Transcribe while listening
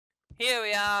Here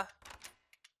we are.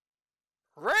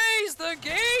 Raise the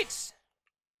gates!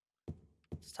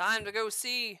 It's time to go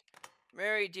see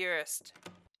Mary, dearest.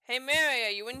 Hey Mary, are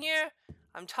you in here?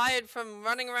 I'm tired from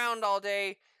running around all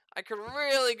day. I could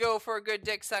really go for a good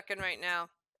dick sucking right now.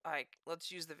 Alright,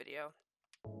 let's use the video.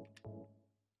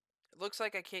 It looks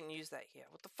like I can't use that here.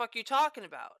 What the fuck are you talking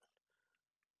about?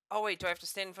 Oh wait, do I have to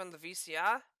stand in front of the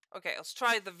VCR? Okay, let's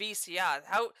try the VCR.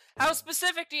 How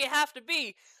specific do you have to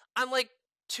be? I'm like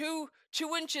two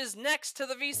inches next to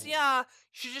the VCR. You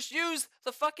should just use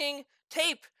the fucking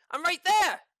tape. I'm right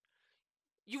there.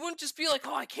 You wouldn't just be like,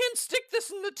 oh, I can't stick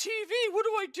this in the TV. What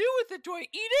do I do with it? Do I eat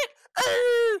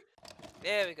it?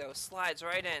 There we go. Slides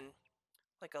right in.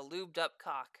 Like a lubed up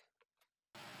cock.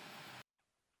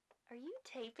 Are you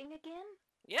taping again?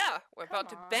 Yeah, we're about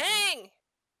to bang.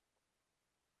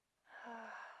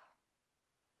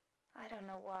 I don't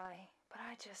know why, but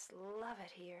I just love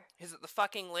it here. Is it the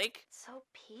fucking lake? It's so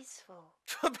peaceful.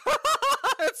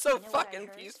 It's so fucking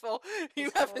peaceful.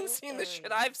 You haven't seen the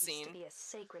shit I've seen. Used to be a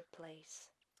sacred place.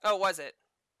 Oh, was it?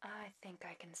 I think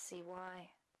I can see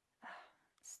why.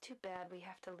 It's too bad we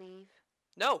have to leave.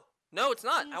 No, it's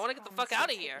not. Please I want to get the fuck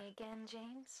out of here. Me again,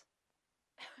 James.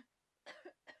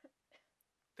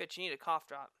 Bitch, you need a cough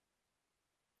drop.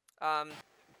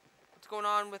 What's going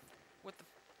on with the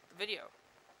video?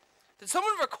 Did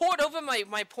someone record over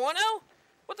my porno?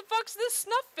 What the fuck's this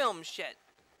snuff film shit?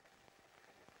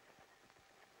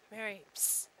 Mary,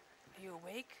 psst. Are you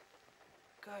awake?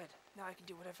 Good. Now I can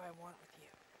do whatever I want with you.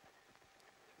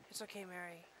 It's okay,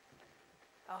 Mary.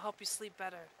 I'll help you sleep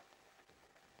better.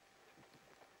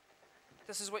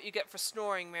 This is what you get for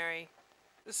snoring, Mary.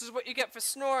 This is what you get for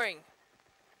snoring.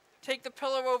 Take the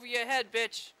pillow over your head,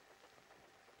 bitch.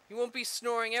 You won't be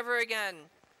snoring ever again.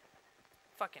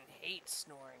 Fucking hate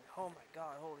snoring. Oh my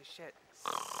god, holy shit.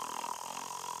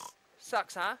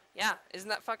 Sucks, huh? Yeah, isn't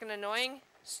that fucking annoying?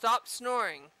 Stop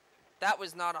snoring. That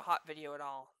was not a hot video at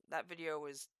all. That video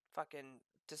was fucking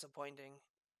disappointing.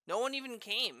 No one even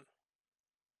came.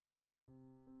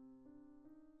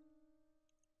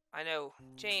 I know.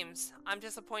 James, I'm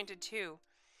disappointed too.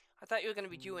 I thought you were going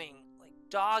to be doing, like,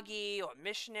 doggy, or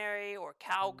missionary, or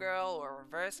cowgirl, or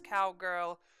reverse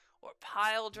cowgirl, or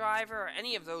pile driver, or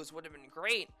any of those would have been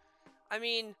great. I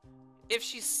mean, if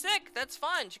she's sick, that's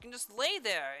fine. She can just lay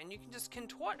there, and you can just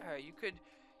contort her. You could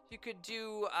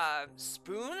do,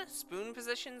 spoon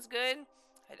position's good.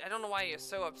 I don't know why you're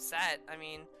so upset. I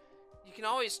mean, you can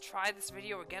always try this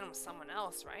video again with someone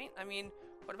else, right? I mean,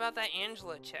 what about that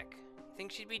Angela chick? You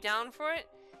think she'd be down for it?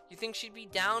 You think she'd be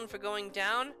down for going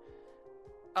down?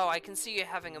 Oh, I can see you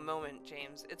having a moment,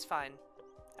 James. It's fine.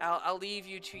 I'll leave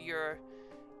you to your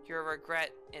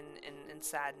regret and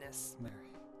sadness. Mary.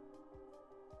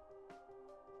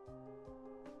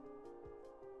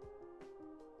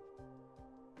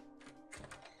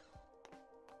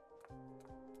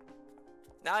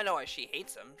 Now I know why she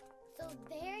hates him. So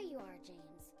there you are,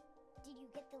 James. Did you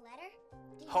get the letter?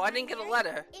 Oh, I didn't get a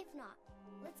letter. If not,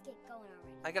 let's get going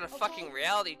already. I got a fucking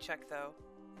reality check, though.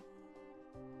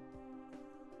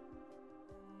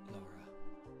 Laura.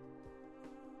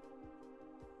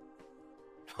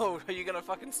 Oh, are you gonna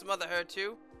fucking smother her,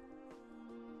 too?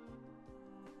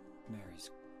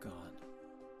 Mary's gone.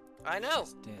 I know.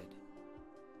 She's dead.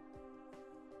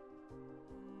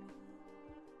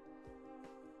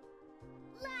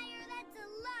 Liar, that's a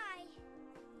lie.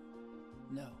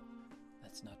 No,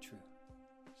 that's not true.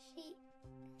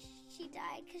 She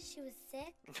died because she was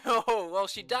sick? Oh, well,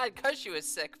 she died because she was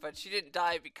sick, but she didn't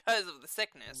die because of the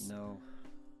sickness. No.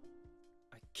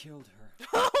 I killed her.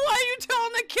 Why are you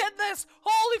telling the kid this?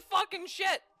 Holy fucking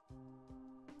shit!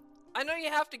 I know you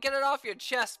have to get it off your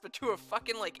chest, but to a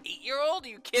fucking, like, 8-year-old? Are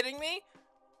you kidding me?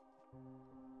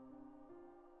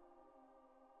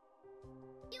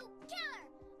 You killer!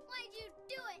 Why'd you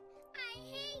do it? I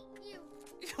hate you!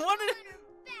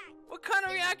 What kind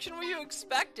of reaction were you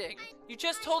expecting? You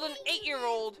just told an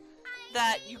 8-year-old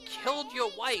that you killed your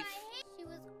wife. She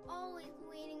was always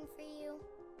waiting for you.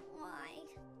 Why?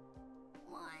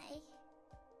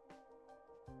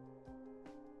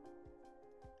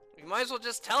 You might as well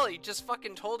just tell her. You just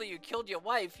fucking told her you killed your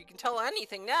wife. You can tell her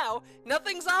anything now.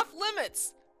 Nothing's off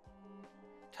limits.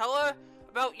 Tell her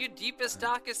about your deepest,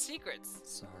 darkest secrets.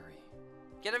 Sorry.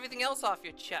 Get everything else off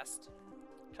your chest.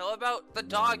 Tell her about the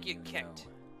dog you kicked.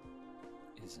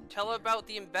 Tell her about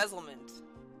the embezzlement.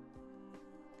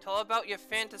 Tell her about your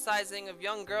fantasizing of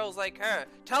young girls like her.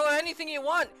 Tell her anything you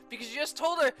want, because you just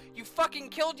told her you fucking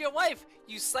killed your wife.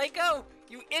 You psycho.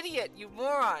 You idiot. You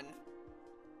moron.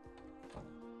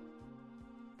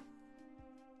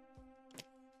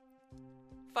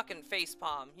 Fucking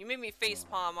facepalm. You made me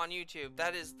facepalm on YouTube.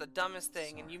 That is the dumbest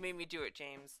thing, and you made me do it,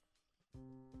 James.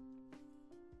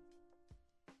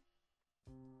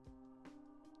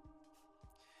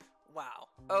 Wow.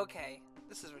 Okay.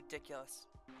 This is ridiculous.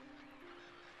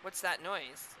 What's that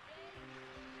noise?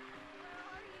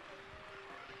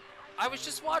 I was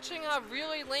just watching a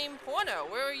really lame porno.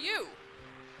 Where are you?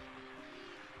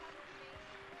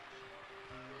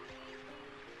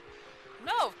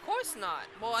 No, of course not.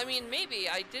 Well, I mean, maybe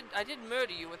I did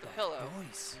murder you with a pillow.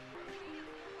 Voice.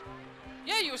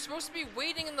 Yeah, you were supposed to be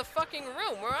waiting in the fucking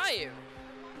room. Where are you?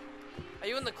 Are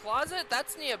you in the closet?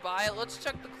 That's nearby. Let's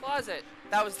check the closet.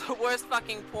 That was the worst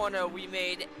fucking porno we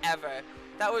made ever.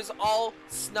 That was all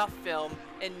snuff film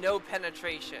and no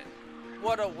penetration.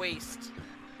 What a waste.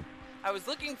 I was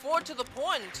looking forward to the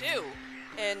porn too,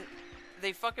 and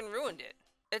they fucking ruined it.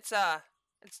 It's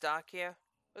dark here.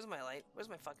 Where's my light? Where's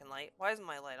my fucking light? Why isn't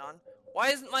my light on? Why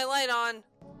isn't my light on?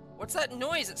 What's that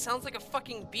noise? It sounds like a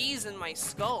fucking bee's in my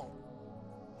skull.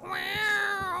 But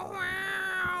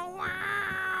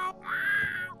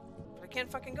I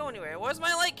can't fucking go anywhere. Why does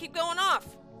my light keep going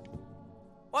off?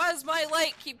 Why does my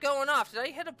light keep going off? Did I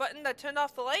hit a button that turned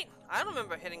off the light? I don't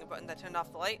remember hitting a button that turned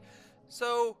off the light.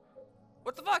 So,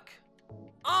 what the fuck?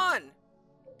 On!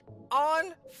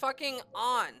 On fucking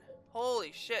on.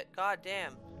 Holy shit,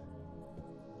 goddamn.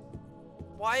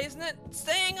 Why isn't it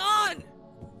staying on?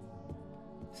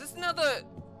 Is this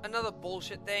another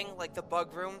bullshit thing, like the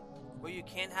bug room, where you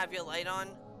can't have your light on?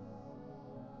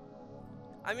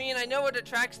 I mean, I know it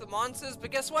attracts the monsters,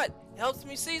 but guess what? It helps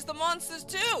me seize the monsters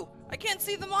too! I can't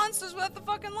see the monsters without the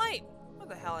fucking light! Where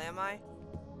the hell am I?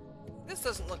 This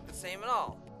doesn't look the same at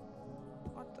all.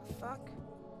 What the fuck?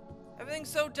 Everything's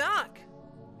so dark!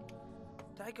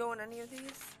 Did I go in any of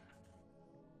these?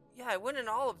 Yeah, I went in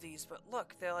all of these, but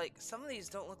look, they're like, some of these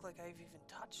don't look like I've even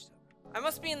touched them. I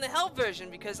must be in the hell version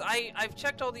because I've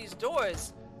checked all these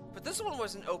doors, but this one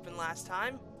wasn't open last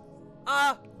time.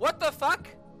 What the fuck?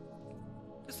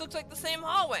 This looks like the same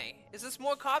hallway. Is this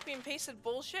more copy and pasted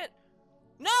bullshit?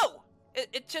 No!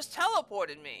 It just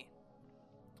teleported me.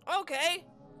 Okay.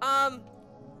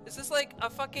 Is this like a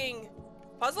fucking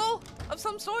puzzle of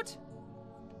some sort?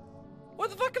 Where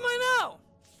the fuck am I now?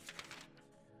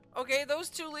 Okay, those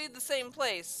two lead the same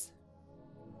place.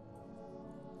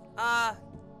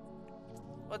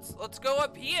 Let's go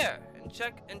up here and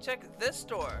check this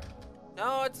door.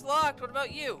 No, it's locked. What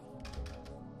about you?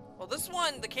 Well, this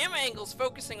one, the camera angle's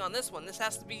focusing on this one. This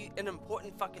has to be an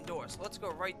important fucking door, so let's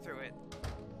go right through it.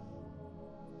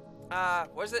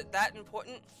 Was it that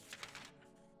important?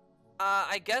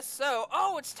 I guess so.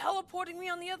 Oh, it's teleporting me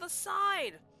on the other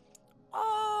side.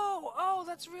 Oh,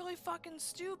 that's really fucking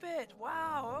stupid.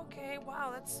 Wow, okay,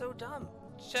 wow, that's so dumb.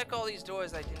 Check all these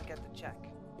doors I didn't get to check.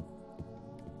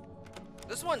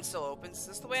 This one's still open. Is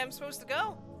this the way I'm supposed to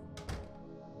go?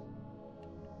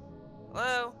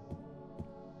 Hello?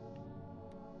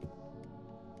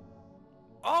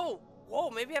 Oh, whoa,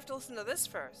 maybe I have to listen to this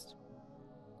first.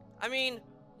 I mean,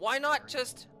 why not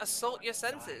just assault your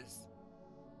senses?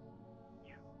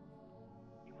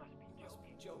 You must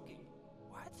be joking.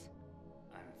 What?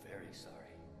 I'm very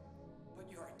sorry.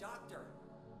 But you're a doctor.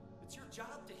 It's your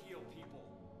job to heal people.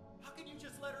 How can you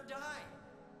just let her die?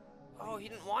 Oh, he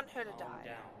didn't want her to Calm die.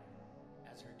 down.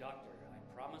 As her doctor,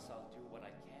 I promise I'll do what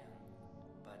I can.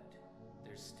 But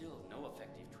there's still no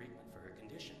effective treatment for her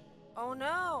condition. Oh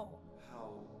no.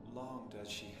 How long does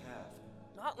she have?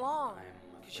 Not long.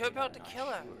 I'm Because you're afraid about to I'm not kill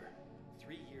her. sure.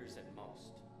 3 years at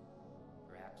most.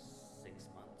 Perhaps 6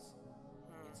 months.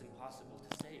 It's impossible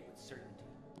to say with certainty.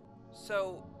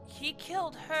 So, he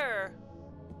killed her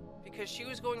because she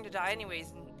was going to die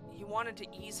anyways, and he wanted to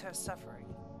ease her suffering.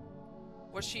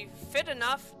 Was she fit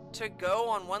enough to go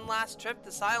on one last trip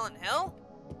to Silent Hill?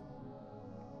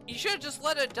 You should have just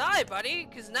let her die, buddy,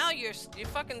 because now you're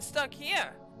fucking stuck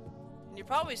here. And you're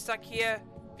probably stuck here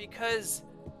because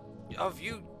of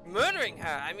you murdering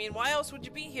her. I mean, why else would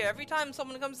you be here? Every time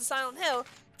someone comes to Silent Hill,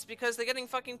 it's because they're getting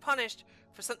fucking punished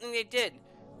for something they did.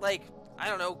 Like, I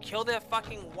don't know, kill their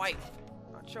fucking wife.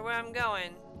 Not sure where I'm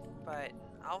going, but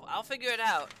I'll figure it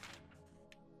out.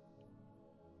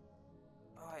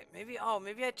 Alright, maybe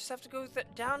I just have to go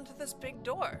down to this big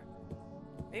door.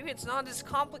 Maybe it's not as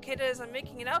complicated as I'm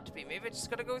making it out to be. Maybe I just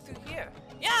gotta go through here.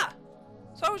 Yeah!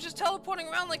 So I was just teleporting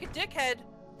around like a dickhead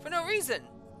for no reason.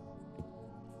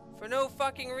 For no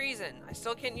fucking reason. I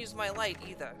still can't use my light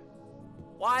either.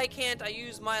 Why can't I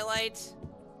use my light?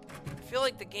 I feel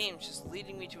like the game's just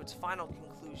leading me to its final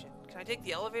conclusion. Can I take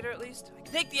the elevator at least? I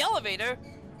can take the elevator!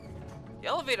 The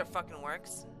elevator fucking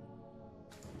works.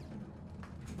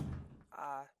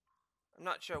 I'm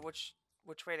not sure which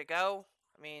way to go.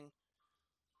 I mean,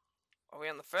 Are we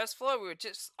on the first floor? We were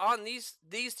just on these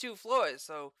two floors,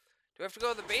 so do we have to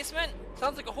go to the basement?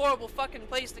 Sounds like a horrible fucking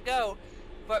place to go,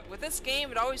 but with this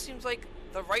game, it always seems like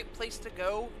the right place to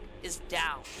go is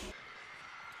down.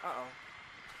 Uh-oh.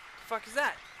 The fuck is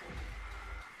that?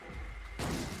 The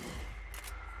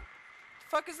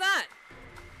fuck is that?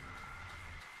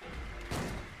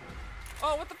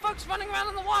 Oh, what the fuck's running around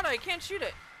in the water? I can't shoot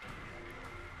it.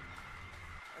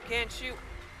 I can't shoot.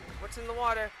 What's in the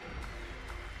water?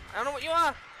 I don't know what you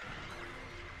are.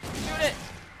 Shoot it.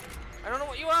 I don't know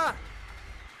what you are.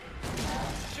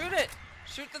 Shoot it.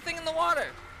 Shoot the thing in the water.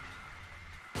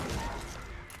 Can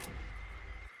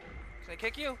I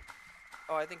kick you?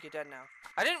 Oh, I think you're dead now.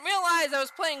 I didn't realize I was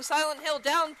playing Silent Hill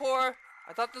Downpour.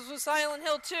 I thought this was Silent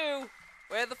Hill 2.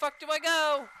 Where the fuck do I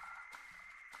go?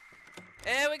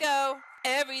 There we go.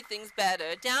 Everything's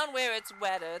better down where it's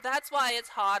wetter. That's why it's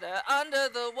hotter under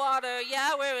the water.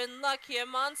 Yeah, we're in luck here.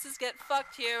 Monsters get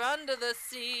fucked here under the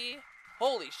sea.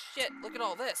 Holy shit, look at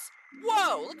all this.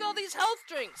 Whoa, look at all these health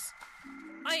drinks.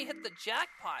 I hit the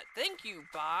jackpot. Thank you,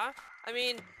 Bar. I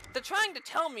mean, they're trying to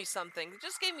tell me something. They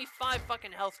just gave me 5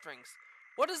 fucking health drinks.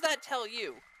 What does that tell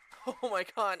you? Oh my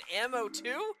god, ammo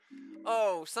too?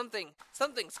 Oh,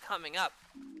 something's coming up.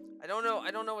 I don't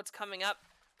know what's coming up.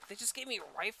 They just gave me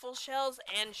rifle shells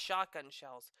and shotgun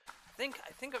shells. I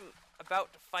think I'm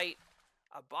about to fight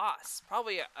a boss.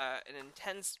 Probably an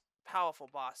intense, powerful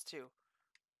boss too.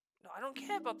 No, I don't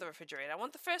care about the refrigerator. I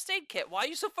want the first aid kit. Why are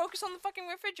you so focused on the fucking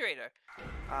refrigerator?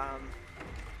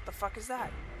 The fuck is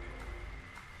that?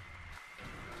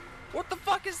 What the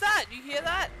fuck is that? You hear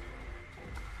that?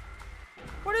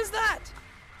 What is that?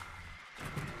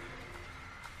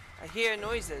 I hear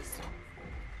noises.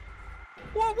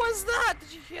 What was that?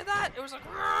 Did you hear that? It was like...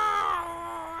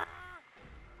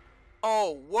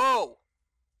 Oh, whoa.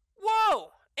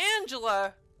 Whoa!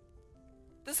 Angela!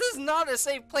 This is not a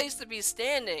safe place to be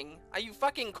standing. Are you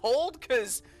fucking cold?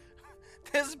 Because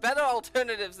there's better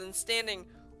alternatives than standing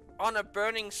on a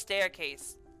burning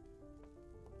staircase.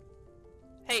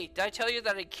 Hey, did I tell you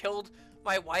that I killed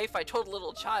my wife? I told a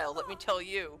little child, let me tell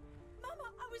you. Mama,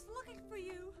 I was looking for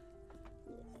you.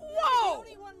 Whoa! You're the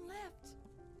only one left.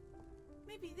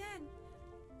 Maybe then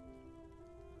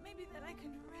I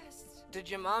can rest. Did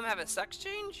your mom have a sex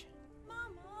change?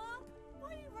 Mama, why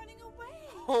are you running away?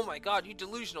 Oh my god, you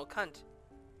delusional cunt.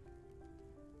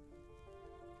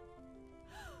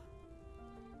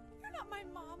 You're not my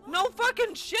mama. No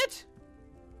fucking shit!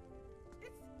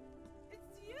 It's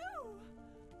you.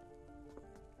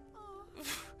 Oh,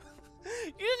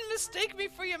 You didn't mistake me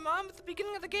for your mom at the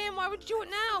beginning of the game. Why would you do it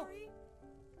now? sorry.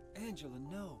 Angela,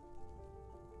 no.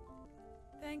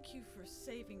 Thank you for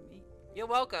saving me, You're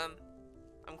welcome.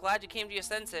 I'm glad you came to your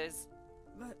senses.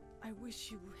 but I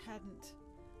wish you hadn't.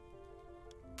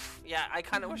 Yeah, I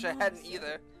kind of wish I hadn't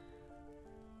either.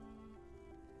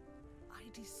 I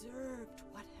deserved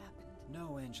what happened.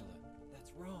 No, Angela.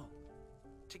 That's wrong.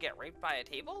 To get raped by a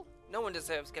table? No one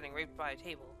deserves getting raped by a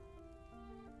table.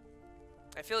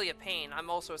 I feel your pain. I'm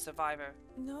also a survivor.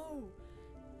 No.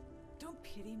 Don't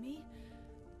pity me.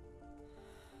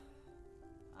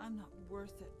 I'm not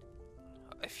worth it.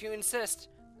 If you insist,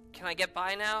 can I get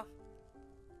by now?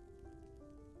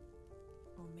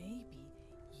 Or maybe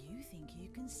you think you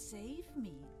can save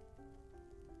me.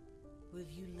 Will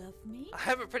you love me? I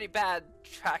have a pretty bad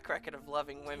track record of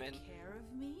loving women. Take care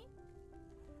of me?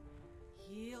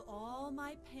 Heal all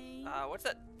my pain? What's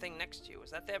that thing next to you?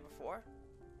 Was that there before?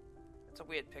 That's a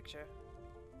weird picture.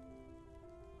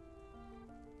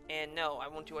 And no, I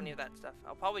won't do any of that stuff.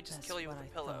 I'll probably just That's kill you with what a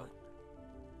I pillow. thought.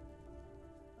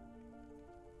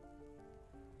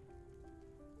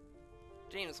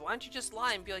 James, why don't you just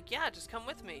lie and be like, yeah, just come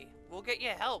with me. We'll get you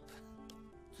help.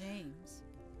 James.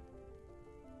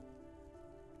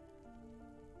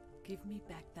 Give me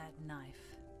back that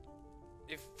knife.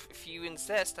 If you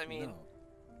insist, I mean... No.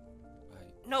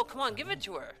 No, come on, give it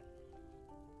to her.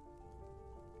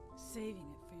 Saving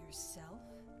it for yourself?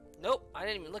 Nope, I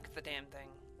didn't even look at the damn thing.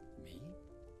 Me?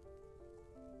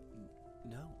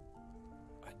 No.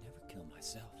 I'd never kill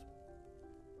myself.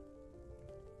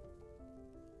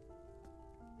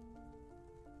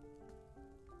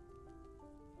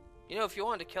 You know, if you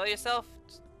wanted to kill yourself,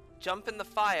 just jump in the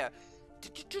fire.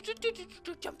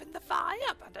 Jump in the fire.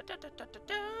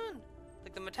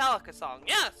 Like the Metallica song.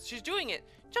 Yes, she's doing it.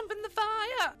 Jump in the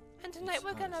fire. And tonight It's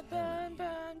we're hot gonna as hell in burn, here.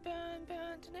 burn, burn,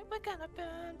 burn. Tonight we're gonna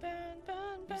burn, burn,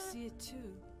 burn, You burn. see it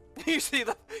too.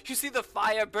 You see the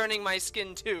fire burning my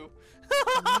skin too.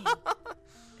 For me,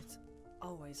 it's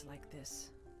always like this.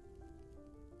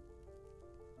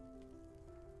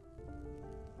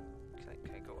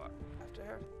 Can I go up after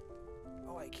her?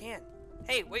 Oh, I can.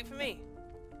 Hey, wait for me.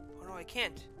 Oh no, I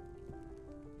can't.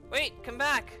 Wait, come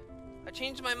back. I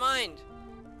changed my mind.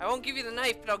 I won't give you the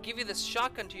knife, but I'll give you this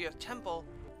shotgun to your temple.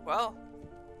 Well,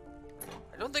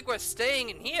 I don't think we're staying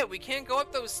in here. We can't go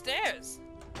up those stairs.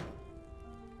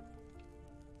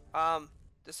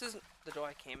 This isn't the door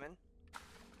I came in.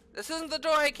 This isn't the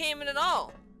door I came in at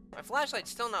all. My flashlight's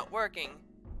still not working.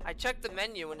 I checked the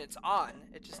menu and it's on.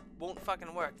 It just won't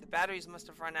fucking work. The batteries must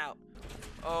have run out.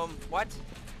 What?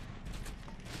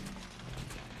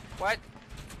 What?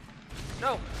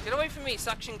 No, get away from me,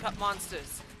 suction cup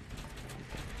monsters.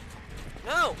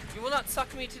 No, you will not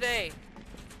suck me today.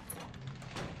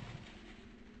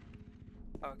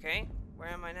 Okay, where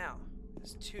am I now?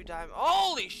 There's 2 diamonds.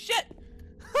 Holy shit!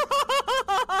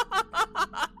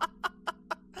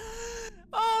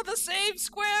 Oh, the save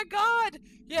square god!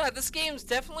 Yeah, this game's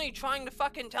definitely trying to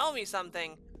fucking tell me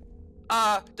something.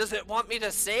 Does it want me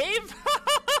to save?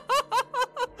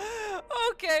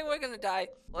 Okay, we're gonna die.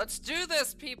 Let's do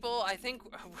this, people. I think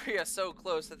we are so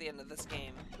close to the end of this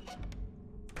game.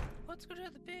 Let's go to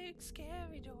the big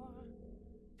scary door.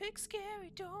 Big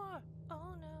scary door.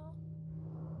 Oh no.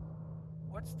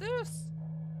 What's this?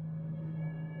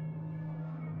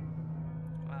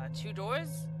 2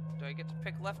 doors? Do I get to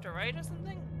pick left or right or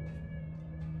something?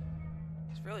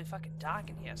 It's really fucking dark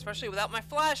in here, especially without my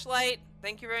flashlight.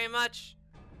 Thank you very much.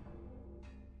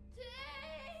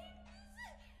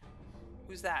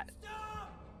 Who's that?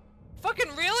 Stop!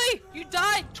 Fucking really? You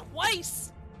died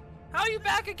twice! How are you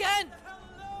back again? Leave the hell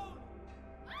alone!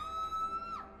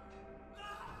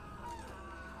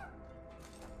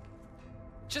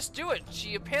 Just do it.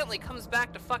 She apparently comes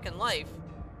back to fucking life.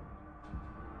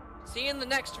 See you in the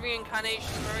next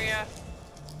reincarnation, Maria.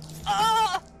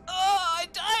 Ah! Oh, I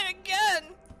died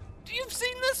again! You've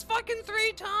seen this fucking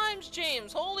 3 times,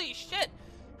 James. Holy shit.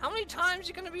 How many times are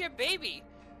you gonna be a baby?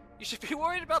 You should be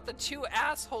worried about the 2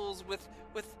 assholes with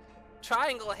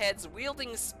triangle heads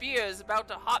wielding spears about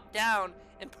to hop down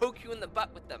and poke you in the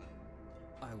butt with them.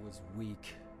 I was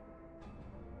weak.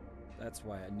 That's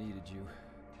why I needed you.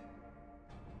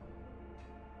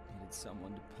 Needed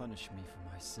someone to punish me for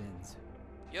my sins.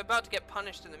 You're about to get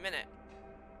punished in a minute.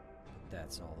 But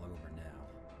that's all over now.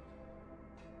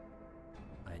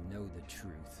 I know the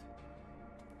truth.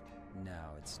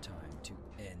 Now it's time to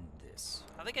end this.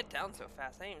 How'd they get down so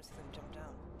fast? I didn't even see them jump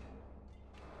down.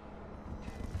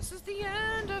 This is the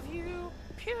end of you,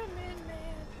 Pyramid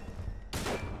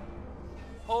Man.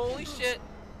 Holy shit,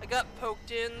 I got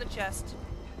poked in the chest.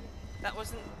 That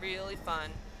wasn't really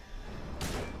fun.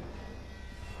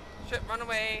 Shit, run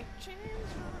away. James,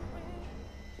 run away.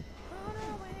 Run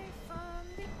away from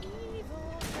the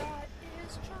evil that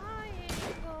is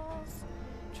triangles.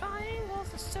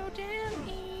 Triangles are so damn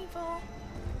evil.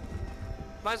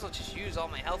 Might as well just use all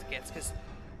my health kits, because,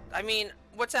 I mean,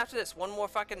 what's after this? One more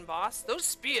fucking boss? Those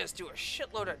spears do a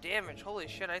shitload of damage. Holy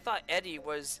shit, I thought Eddie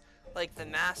was, like, the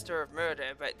master of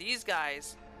murder, but these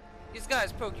guys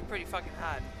poke you pretty fucking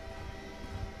hard.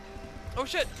 Oh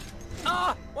shit!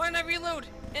 Ah! Why didn't I reload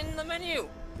in the menu?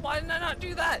 Why didn't I not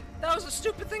do that? That was a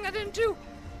stupid thing I didn't do!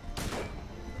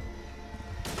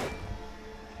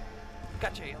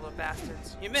 Gotcha, you little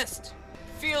bastards. You missed!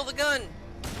 Feel the gun!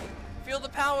 Feel the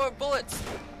power of bullets!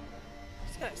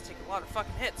 These guys take a lot of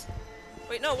fucking hits.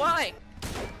 Wait, no, why?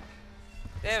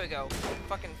 There we go.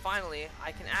 Fucking finally,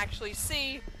 I can actually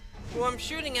see who I'm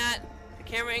shooting at. The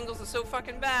camera angles are so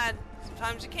fucking bad.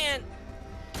 Sometimes you can't.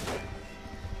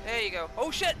 There you go.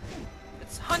 Oh shit!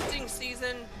 It's hunting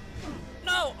season!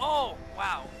 No! Oh,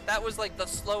 wow. That was like the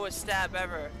slowest stab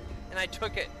ever. And I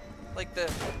took it like the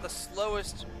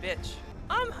slowest bitch.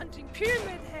 I'm hunting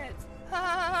pyramid heads!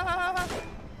 Ha!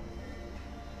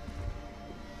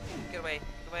 Get away,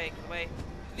 get away, get away.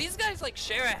 Do these guys like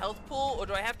share a health pool, or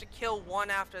do I have to kill one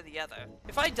after the other?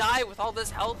 If I die with all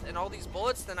this health and all these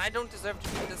bullets, then I don't deserve to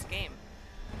beat this game.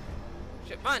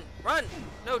 Shit, run! Run!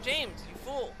 No, James, you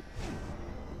fool!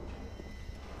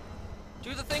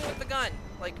 Do the thing with the gun.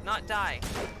 Like, not die.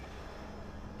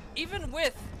 Even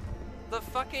with the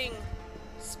fucking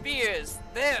spears,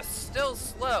 they're still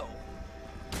slow.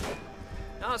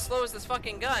 Not as slow as this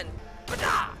fucking gun.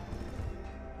 Ba-da!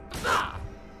 Ba-da!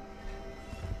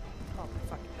 Oh my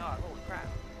fucking god, holy crap.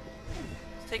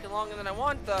 It's taking longer than I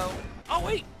want, though. Oh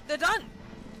wait, they're done!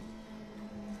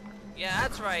 Yeah,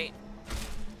 that's right.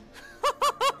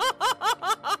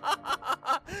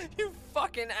 You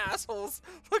fucking assholes.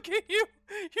 Look at you.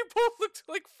 You both looked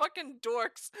like fucking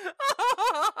dorks.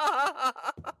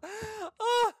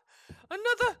 Oh,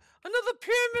 another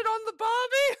pyramid on the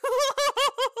Barbie.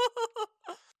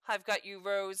 I've got you,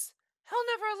 Rose. I'll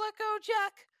never let go,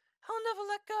 Jack. I'll never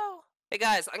let go. Hey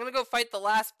guys, I'm gonna go fight the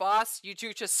last boss. You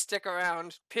two just stick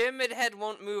around. Pyramid Head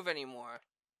won't move anymore.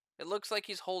 It looks like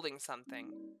he's holding something.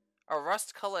 A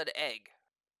rust-colored egg.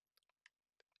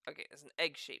 Okay, there's an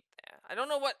egg shape there. I don't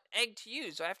know what egg to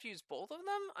use. Do I have to use both of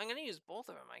them? I'm gonna use both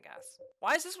of them, I guess.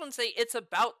 Why does this one say it's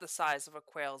about the size of a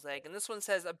quail's egg, and this one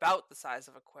says about the size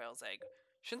of a quail's egg?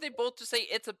 Shouldn't they both just say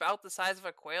it's about the size of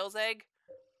a quail's egg?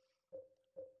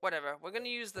 Whatever. We're gonna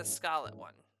use the scarlet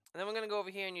one. And then we're gonna go over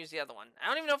here and use the other one. I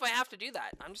don't even know if I have to do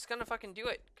that. I'm just gonna fucking do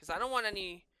it. Because I don't want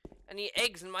any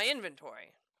eggs in my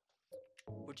inventory.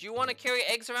 Would you want to carry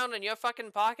eggs around in your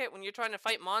fucking pocket when you're trying to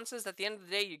fight monsters? At the end of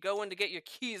the day, you go in to get your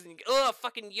keys and you go, ugh,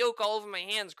 fucking yolk all over my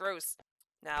hands, gross.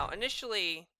 Now,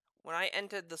 initially, when I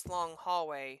entered this long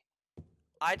hallway,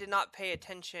 I did not pay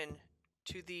attention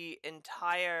to the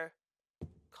entire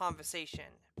conversation.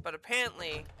 But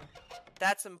apparently,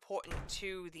 that's important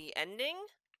to the ending.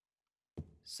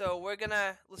 So we're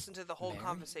gonna listen to the whole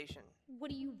conversation. What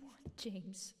do you want,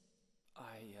 James?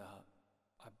 I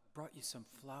brought you some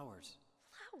flowers.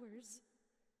 Flowers?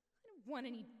 I don't want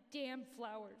any damn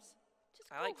flowers.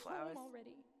 Just I like flowers. home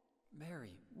already.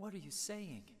 Mary, what are you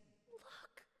saying?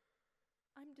 Look,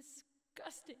 I'm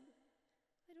disgusting.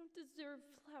 I don't deserve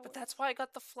flowers. But that's why I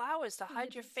got the flowers, to And hide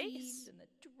the your disease face. and the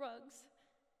drugs.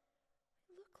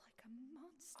 I look like a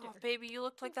monster. Oh, baby, you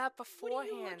looked like that What are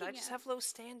you beforehand. I looking just at? have low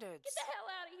standards. Get the hell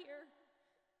out of here!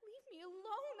 Leave me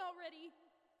alone already!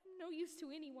 I'm no use to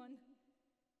anyone.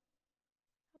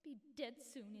 I'll be dead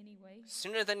soon anyway.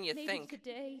 Sooner than you Maybe think.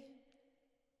 today.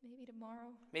 Maybe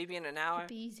tomorrow. Maybe in an hour. It'd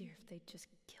be easier if they'd just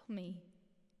kill me.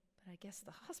 But I guess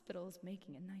the hospital is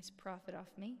making a nice profit off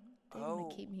me. They want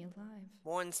to keep me alive.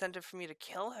 More incentive for me to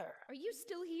kill her. Are you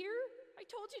still here? I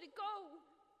told you to go.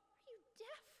 Are you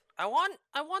deaf? I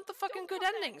want the fucking Don't good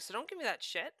come back. ending, so don't give me that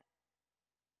shit.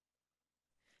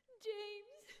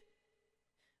 James.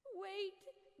 Wait.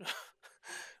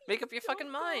 Make up your Don't fucking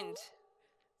go. mind.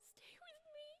 Stay with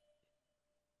me.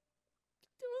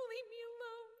 Don't leave me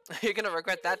alone. You're gonna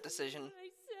regret that Listen to decision. what I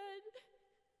said.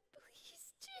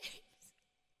 Please, James.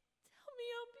 Tell me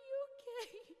I'll be okay.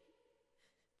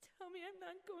 Tell me I'm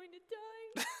not going to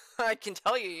die. I can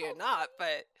tell you you're not,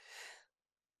 but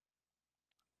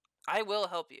I will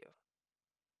help you.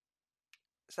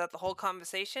 Is that the whole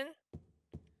conversation?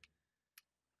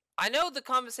 I know the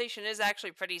conversation is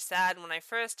actually pretty sad. When I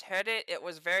first heard it, it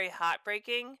was very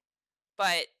heartbreaking.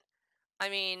 But, I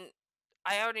mean,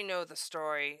 I already know the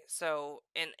story. So,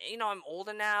 and, you know, I'm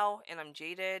older now, and I'm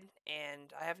jaded,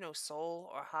 and I have no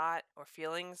soul or heart or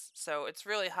feelings. So, it's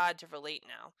really hard to relate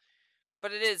now.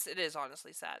 But it is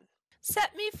honestly sad.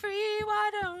 Set me free, why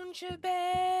don't you,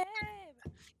 babe?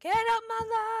 Get out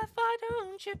my life, why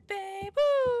don't you, babe?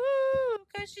 Ooh,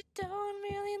 'cause you don't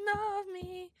really love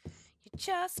me. You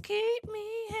just keep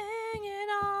me hanging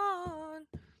on.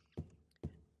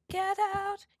 Get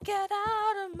out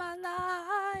of my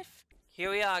life.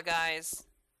 Here we are, guys.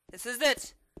 This is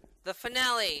it. The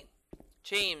finale.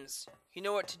 James, you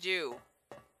know what to do.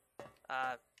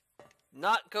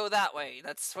 Not go that way.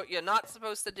 That's what you're not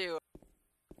supposed to do.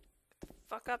 Get the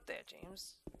fuck up there,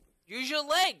 James. Use your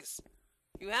legs.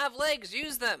 You have legs,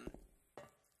 use them.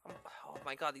 Oh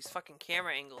my god, these fucking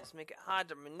camera angles make it hard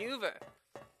to maneuver.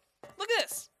 Look at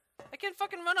this. I can't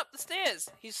fucking run up the stairs.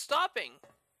 He's stopping.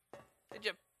 Did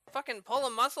you fucking pull a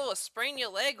muscle or sprain your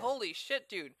leg? Holy shit,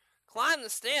 dude. Climb the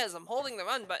stairs. I'm holding the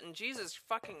run button. Jesus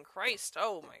fucking Christ.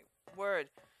 Oh my word.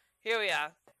 Here we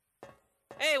are.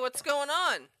 Hey, what's going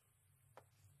on?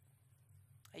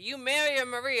 Are you Mary or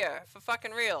Maria? For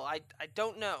fucking real. I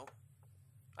don't know.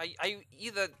 Are you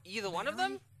either one of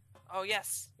them? Oh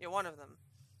yes, you're one of them.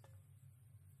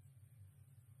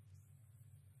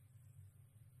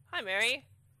 Hi, Mary.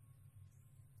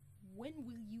 When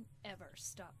will you ever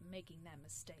stop making that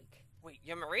mistake? Wait,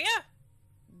 you're Maria?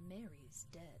 Mary's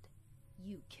dead.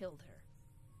 You killed her.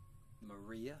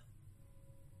 Maria?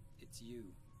 It's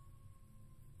you.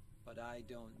 But I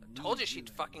don't Told you need she'd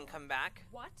you fucking anymore. come back.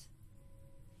 What?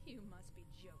 You must be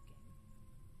joking.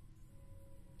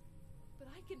 But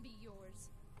I can be yours.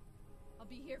 I'll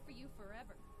be here for you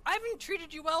forever. I haven't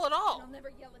treated you well at And all. I'll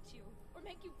never yell at you or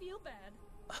make you feel bad.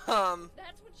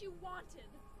 That's what you wanted.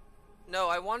 No,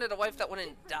 I wanted a wife that wouldn't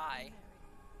Different from die. Mary.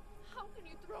 How can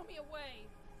you throw me away?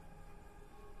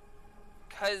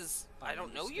 'Cause I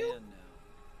don't know you? understand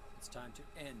now. It's time to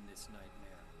end this nightmare.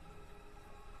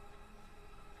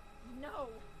 No,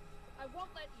 I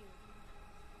won't let you.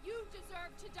 You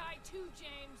deserve to die too,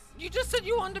 James. You just said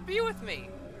you wanted to be with me.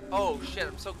 Oh shit,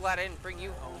 I'm so glad I didn't bring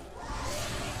you home.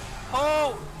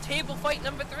 Oh, table fight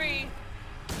number 3.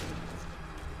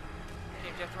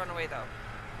 James, you have to run away though.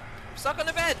 I'm stuck on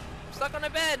the bed. I'm stuck on the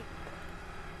bed.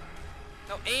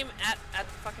 No, aim at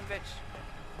the fucking bitch.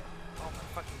 Oh my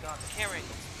fucking god, the camera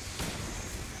angles.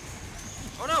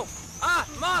 Oh no! Ah!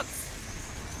 Moths!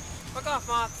 Fuck off,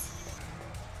 moths!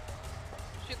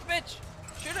 Shoot the bitch!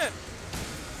 Shoot her!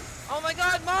 Oh my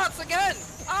god, moths again!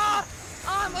 Ah!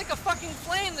 Ah, I'm like a fucking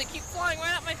flame! They keep flying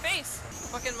right at my face!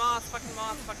 Fucking moths, fucking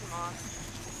moths, fucking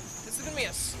moths. This is gonna be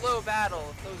a slow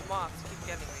battle if those moths keep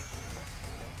getting me.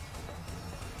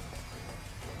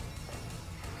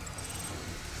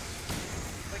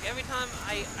 Like every time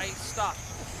I stop,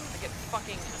 I get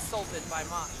fucking assaulted by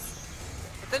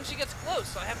moths. But then she gets close,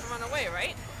 so I have to run away,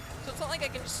 right? So it's not like I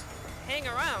can just hang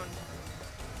around.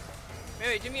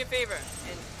 Mary, do me a favor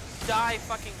and die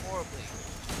fucking horribly.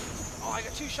 Oh, I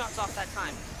got 2 shots off that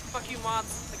time. Fuck you,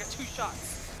 moths. I got 2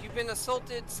 shots. You've been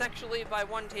assaulted sexually by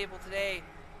one table today.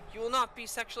 You will not be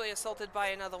sexually assaulted by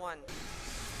another one.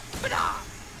 Ba-da!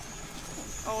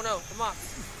 Oh no, the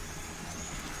moths.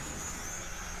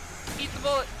 Eat the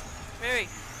bullet. Mary,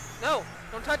 no,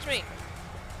 don't touch me.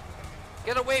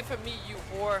 Get away from me, you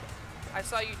whore. I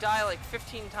saw you die like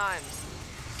 15 times.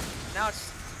 Now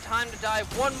it's time to die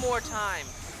one more time.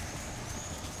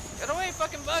 Get away,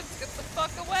 fucking bugs! Get the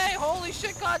fuck away! Holy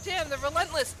shit, goddamn! They're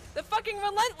relentless! They're fucking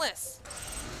relentless!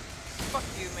 Fuck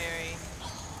you, Mary.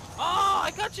 Oh,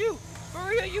 I got you!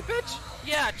 Maria, you bitch!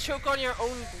 Yeah, choke on your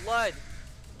own blood.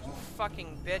 You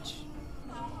fucking bitch.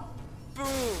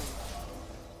 Boom!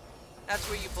 That's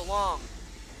where you belong.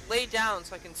 Lay down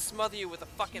so I can smother you with a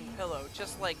fucking pillow,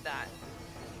 just like that.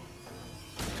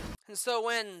 And so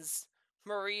ends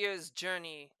Maria's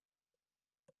journey.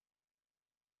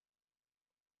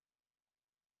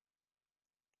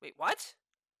 Wait, what?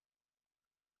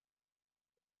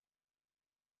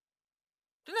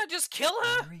 Didn't I just kill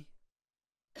her? Mary?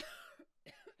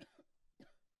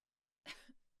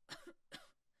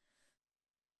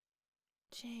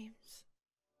 James.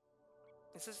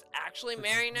 Is this actually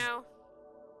Mary now?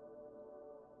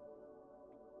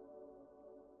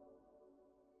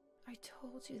 I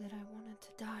told you that I wanted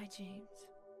to die, James.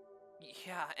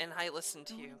 Yeah, and I listened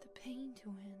to I you. wanted the pain to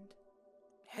end.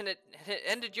 And it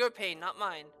ended your pain, not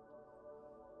mine.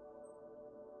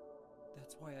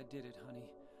 That's why I did it, honey.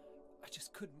 I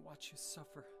just couldn't watch you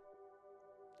suffer.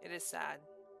 It is sad.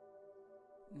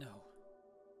 No.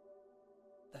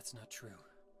 That's not true.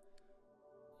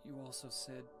 You also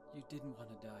said you didn't want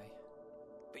to die.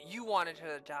 But you wanted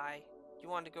her to die. You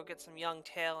wanted to go get some young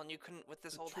tail and you couldn't with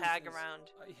this The old truth hag is,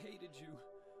 around. I hated you.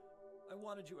 I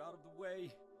wanted you out of the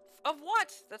way. Of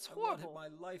what? That's I horrible.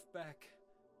 wanted my life back.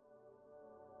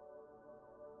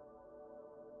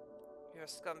 You're a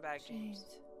scumbag, James.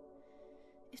 James,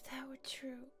 if that were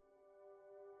true,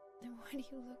 then why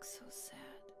do you look so sad?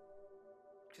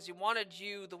 Because you wanted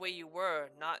you the way you were,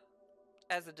 not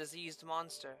as a diseased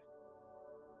monster.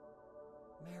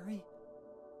 Mary?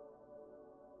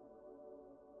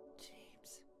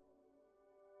 James.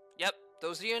 Yep,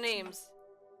 those are your names.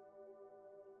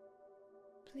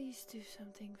 Please do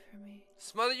something for me.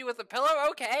 Smother you with a pillow?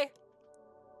 Okay.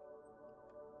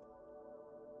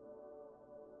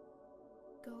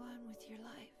 Go on with your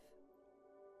life.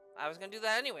 I was gonna do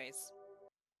that anyways.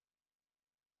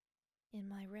 In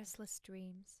my restless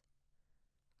dreams,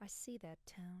 I see that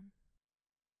town.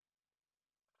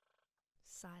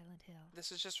 Silent Hill.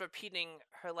 This is just repeating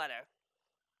her letter.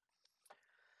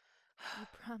 You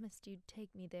promised you'd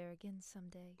take me there again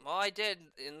someday. Well, I did,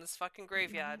 in this fucking But you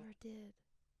graveyard. never did.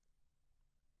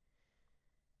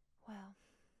 Well,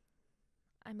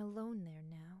 I'm alone there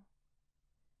now.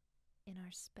 In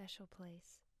our special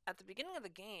place, At the beginning of the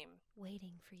game,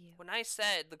 waiting for you. when I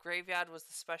said the graveyard was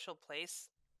the special place,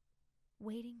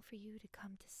 Waiting for you to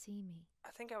come to see me. I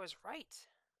think I was right.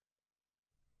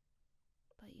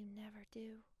 But you never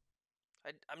do.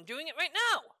 I'm doing it right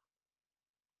now!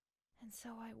 And so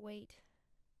I wait,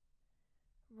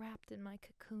 wrapped in my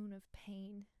cocoon of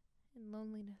pain and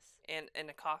loneliness. And in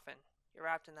a coffin. You're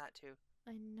wrapped in that too.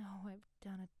 I know I've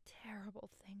done a terrible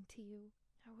thing to you.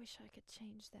 I wish I could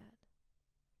change that.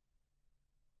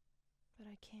 But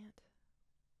I can't.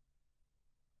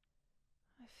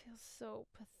 I feel so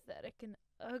pathetic and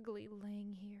ugly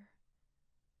laying here,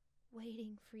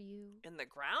 waiting for you. In the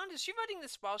ground? Is she writing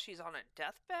this while she's on a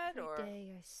deathbed, or? Every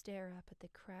day I stare up at the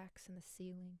cracks in the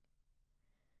ceiling,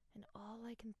 and all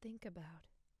I can think about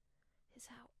is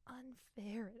how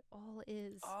unfair it all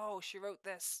is. Oh, she wrote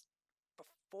this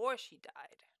before she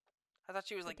died. I thought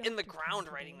she was The like in the doctor came ground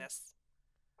today. writing this.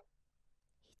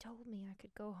 He told me I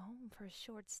could go home for a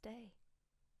short stay.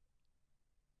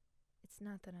 It's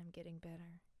not that I'm getting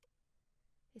better.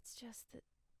 It's just that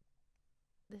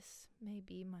this may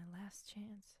be my last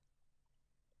chance.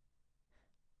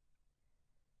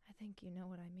 I think you know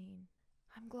what I mean.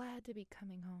 I'm glad to be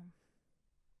coming home.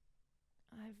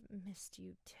 I've missed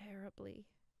you terribly.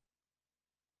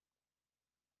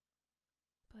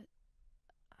 But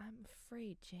I'm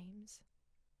afraid, James.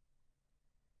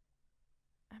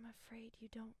 I'm afraid you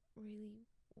don't really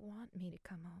want me to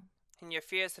come home. And your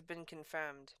fears have been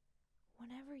confirmed.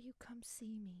 Whenever you come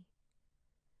see me,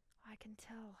 I can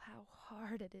tell how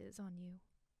hard it is on you.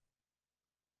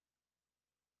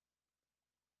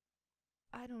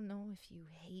 I don't know if you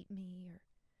hate me or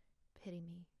pity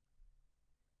me.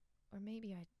 Or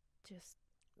maybe I just...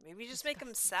 Maybe just make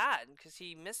him sad because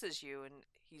he misses you and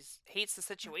he hates the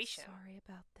situation. I'm sorry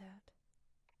about that.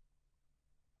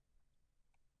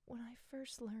 When I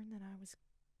first learned that I was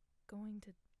going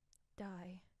to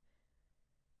die,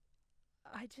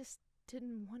 I just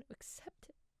didn't want to accept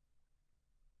it.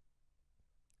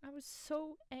 I was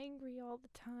so angry all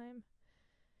the time,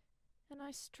 and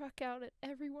I struck out at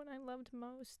everyone I loved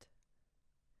most.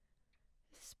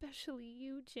 Especially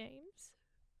you, James.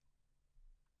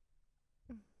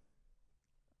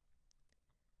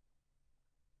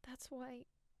 That's why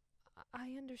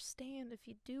I understand if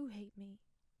you do hate me.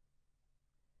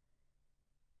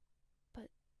 But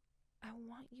I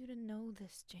want you to know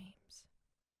this, James.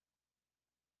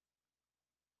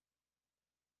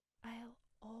 I'll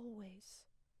always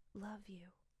love you.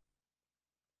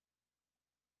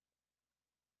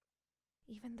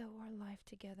 Even though our life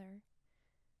together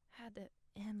had to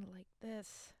end like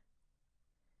this,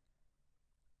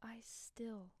 I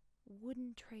still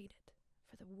wouldn't trade it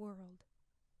for the world.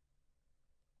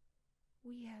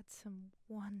 We had some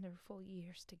wonderful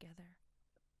years together.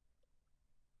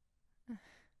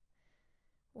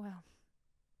 Well,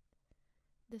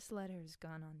 this letter has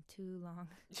gone on too long.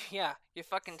 Yeah, you're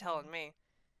fucking telling me.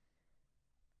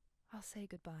 I'll say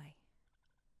goodbye.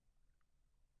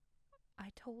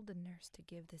 I told the nurse to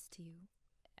give this to you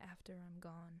after I'm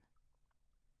gone.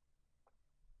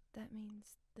 That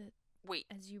means that Wait,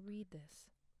 as you read this...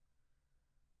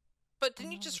 but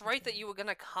didn't you just write that you were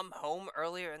gonna come home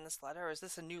earlier in this letter, or is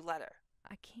this a new letter?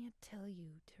 I can't tell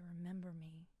you to remember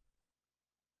me.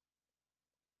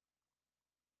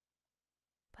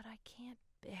 But I can't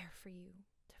bear for you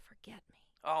to forget me.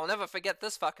 Oh, I'll never forget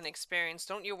this fucking experience,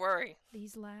 don't you worry.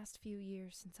 These last few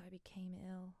years since I became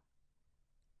ill,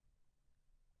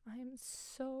 I am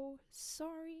so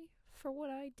sorry for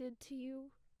what I did to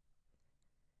you,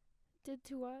 did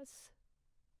to us.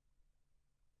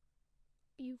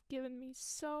 You've given me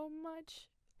so much,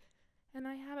 and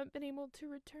I haven't been able to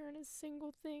return a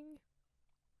single thing.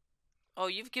 Oh,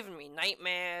 you've given me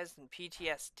nightmares and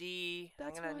PTSD.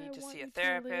 That's I'm gonna why need I to want see you a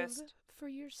therapist. To live for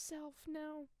yourself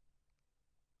now.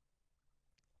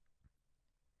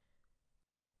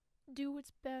 Do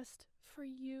what's best for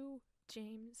you,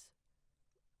 James.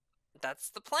 That's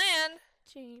the plan.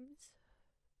 James,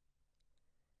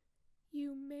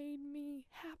 you made me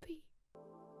happy.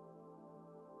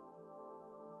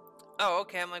 Oh,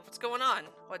 okay. I'm like, what's going on?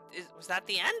 Was that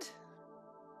the end?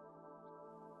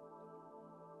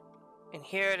 And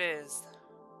here it is.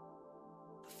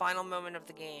 The final moment of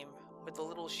the game, with the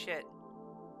little shit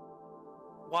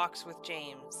walks with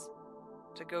James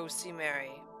to go see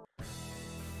Mary.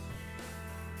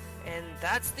 And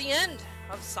that's the end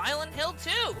of Silent Hill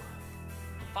 2.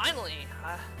 Finally.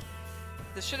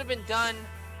 This should have been done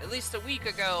at least a week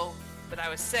ago, but I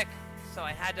was sick, so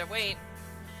I had to wait.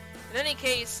 In any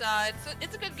case,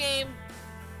 it's a good game.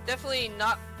 Definitely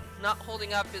not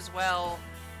holding up as well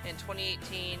in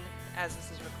 2018 as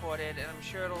this is recorded, and I'm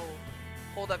sure it'll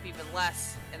hold up even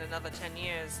less in another 10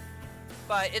 years.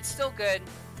 But it's still good.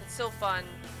 It's still fun.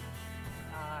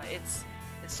 It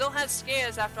still has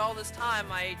scares after all this time.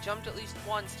 I jumped at least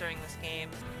once during this game.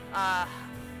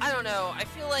 I don't know. I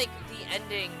feel like the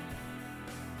ending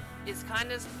is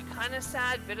kind of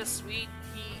sad, bittersweet.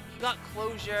 He got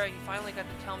closure. He finally got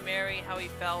to tell Mary how he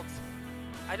felt.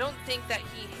 I don't think that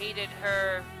he hated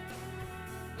her,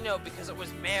 because it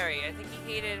was Mary. I think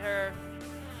he hated her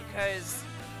because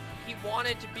he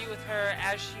wanted to be with her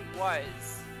as she was.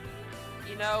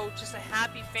 Just a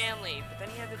happy family. But then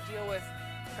he had to deal with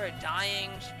her dying.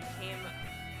 She became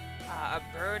a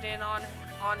burden on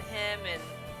him, and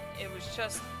it was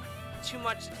just too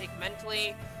much to take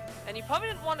mentally. And he probably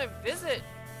didn't want to visit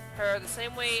her the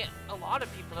same way a lot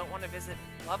of people don't want to visit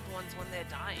loved ones when they're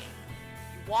dying.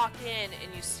 You walk in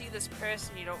and you see this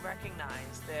person you don't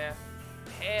recognize. They're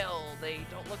pale, they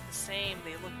don't look the same,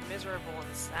 they look miserable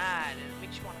and sad, and it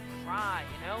makes you want to cry,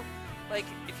 Like,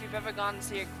 if you've ever gone to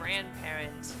see a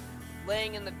grandparent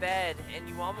laying in the bed and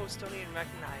you almost don't even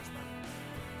recognize them.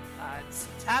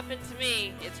 It's happened to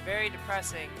me. It's very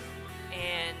depressing,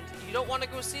 and you don't want to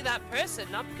go see that person,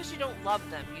 not because you don't love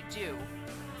them, you do,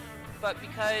 but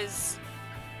because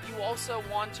you also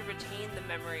want to retain the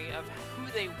memory of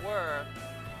who they were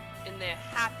in their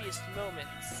happiest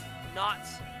moments, not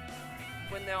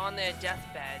when they're on their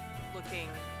deathbed looking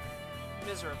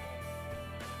miserable.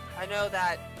 I know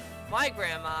that my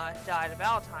grandma died of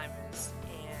Alzheimer's,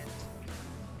 and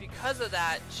because of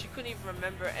that, she couldn't even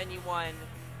remember anyone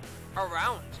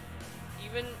around.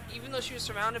 Even though she was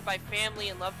surrounded by family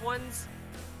and loved ones,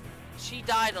 she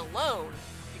died alone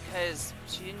because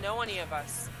she didn't know any of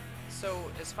us.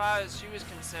 So as far as she was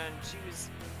concerned,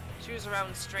 she was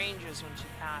around strangers when she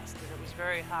passed, and it was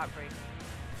very heartbreaking.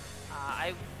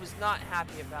 I was not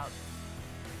happy about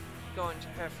going to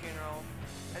her funeral.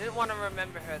 I didn't want to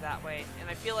remember her that way, and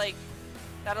I feel like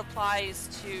that applies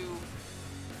to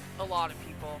a lot of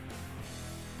people.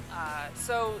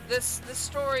 So this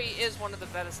story is one of the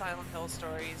better Silent Hill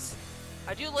stories.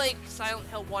 I do like Silent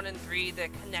Hill 1 and 3. They're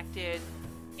connected,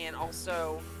 and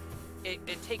also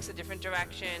it takes a different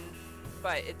direction,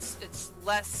 but it's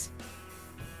less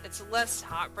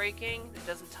heartbreaking. It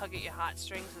doesn't tug at your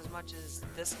heartstrings as much as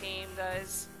this game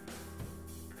does.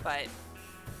 But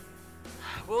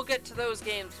we'll get to those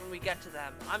games when we get to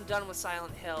them. I'm done with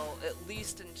Silent Hill, at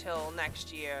least until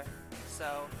next year.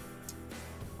 So,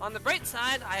 on the bright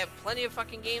side, I have plenty of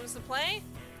fucking games to play.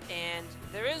 And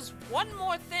there is one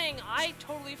more thing I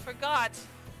totally forgot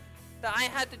that I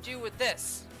had to do with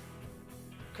this.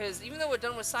 Because even though we're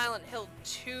done with Silent Hill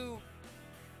 2,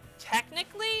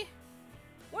 technically,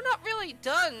 we're not really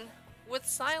done with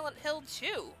Silent Hill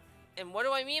 2. And what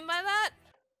do I mean by that?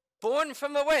 Born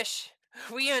from a Wish.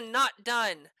 We are not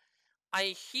done.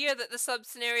 I hear that the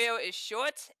sub-scenario is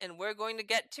short, and we're going to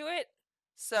get to it.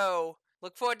 So,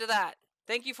 look forward to that.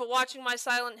 Thank you for watching my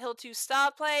Silent Hill 2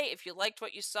 Starr play. If you liked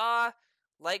what you saw,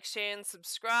 like, share, and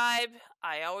subscribe.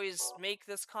 I always make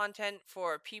this content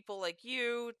for people like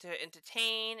you to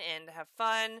entertain and have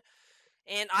fun.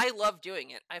 And I love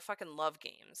doing it. I fucking love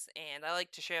games. And I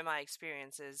like to share my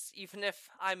experiences, even if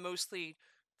I'm mostly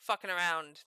fucking around